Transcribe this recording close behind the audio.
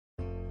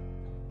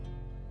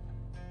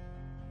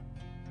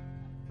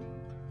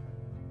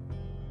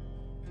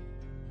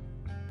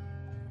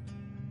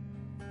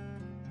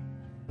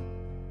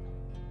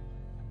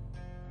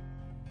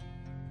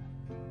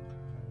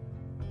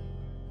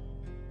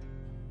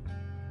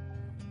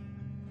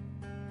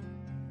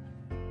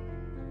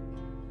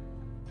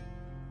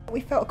We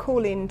felt a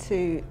calling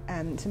to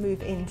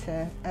move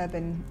into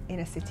urban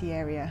inner city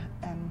area,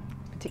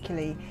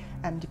 particularly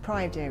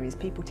deprived areas.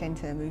 People tend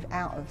to move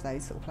out of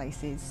those sort of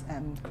places,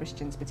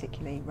 Christians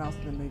particularly, rather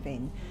than move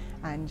in.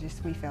 And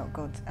just we felt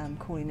God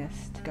calling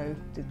us to go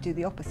to do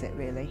the opposite,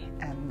 really.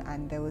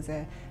 And there was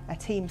a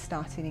team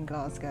starting in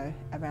Glasgow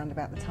around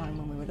about the time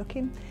when we were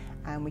looking,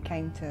 and we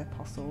came to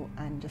Possil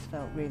and just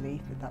felt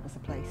really that was the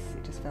place.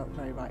 It just felt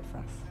very right for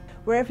us.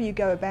 Wherever you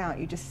go about,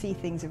 you just see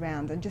things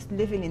around, and just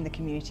living in the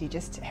community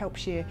just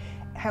helps you,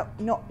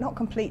 not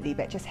completely,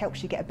 but just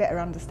helps you get a better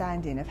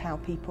understanding of how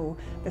people,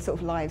 the sort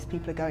of lives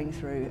people are going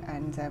through,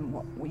 and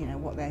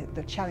what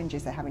the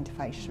challenges they're having to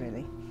face,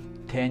 really.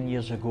 10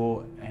 years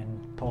ago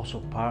in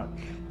Possilpark,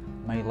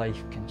 my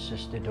life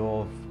consisted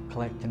of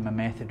collecting my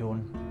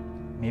methadone,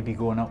 maybe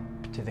going up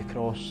to the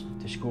cross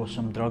to score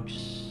some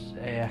drugs.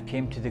 I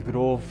came to the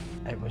Grove,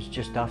 it was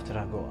just after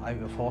I got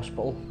out of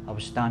hospital. I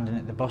was standing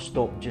at the bus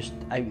stop just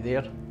out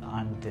there,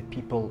 and the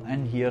people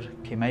in here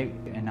came out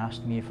and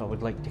asked me if I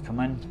would like to come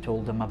in.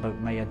 Told them about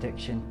my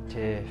addiction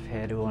to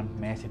heroin,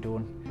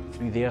 methadone.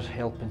 Through their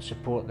help and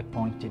support, they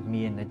pointed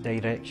me in the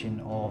direction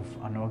of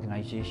an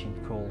organisation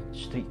called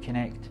Street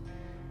Connect,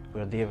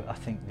 where I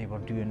think they were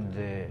doing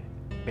the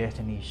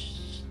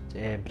Bethany's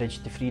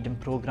Bridge to Freedom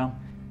programme,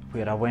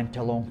 where I went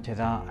along to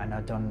that and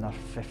I'd done their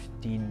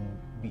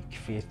 15-week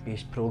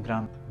faith-based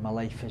programme. My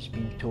life has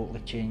been totally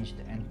changed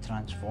and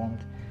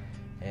transformed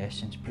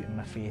since putting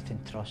my faith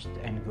and trust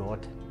in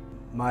God.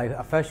 My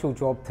official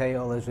job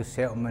title is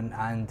Resettlement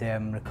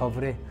and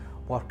Recovery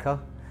Worker,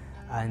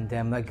 and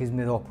that gives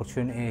me the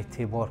opportunity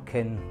to work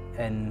in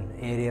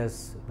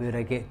areas where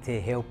I get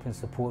to help and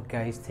support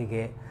guys to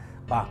get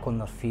back on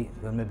their feet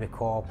who are maybe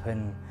caught up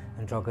in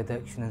drug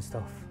addiction and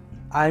stuff.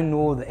 I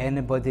know that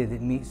anybody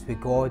that meets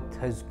with God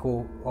has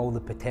got all the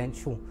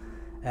potential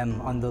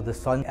under the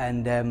sun,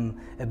 and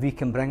if we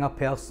can bring a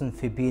person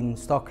from being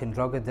stuck in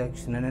drug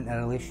addiction and into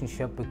a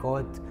relationship with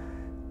God,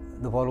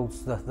 the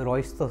world's their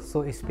oyster,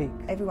 so to speak.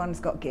 Everyone's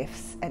got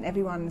gifts and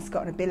everyone's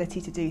got an ability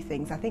to do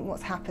things. I think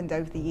what's happened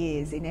over the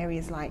years in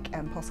areas like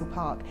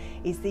Possilpark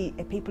is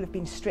people have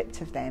been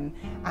stripped of them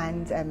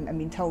and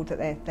been told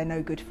that they're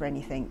no good for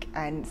anything.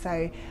 And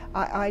so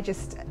I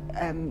just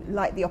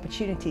like the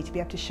opportunity to be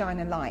able to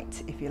shine a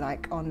light, if you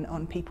like,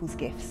 on people's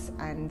gifts,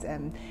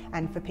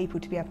 and for people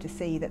to be able to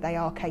see that they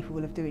are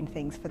capable of doing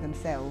things for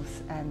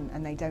themselves,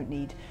 and they don't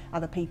need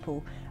other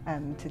people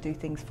to do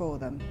things for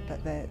them,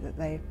 but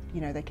they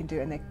can do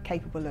it, and they're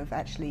capable of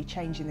actually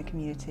changing the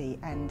community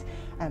and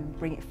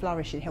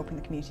helping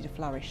the community to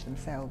flourish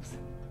themselves.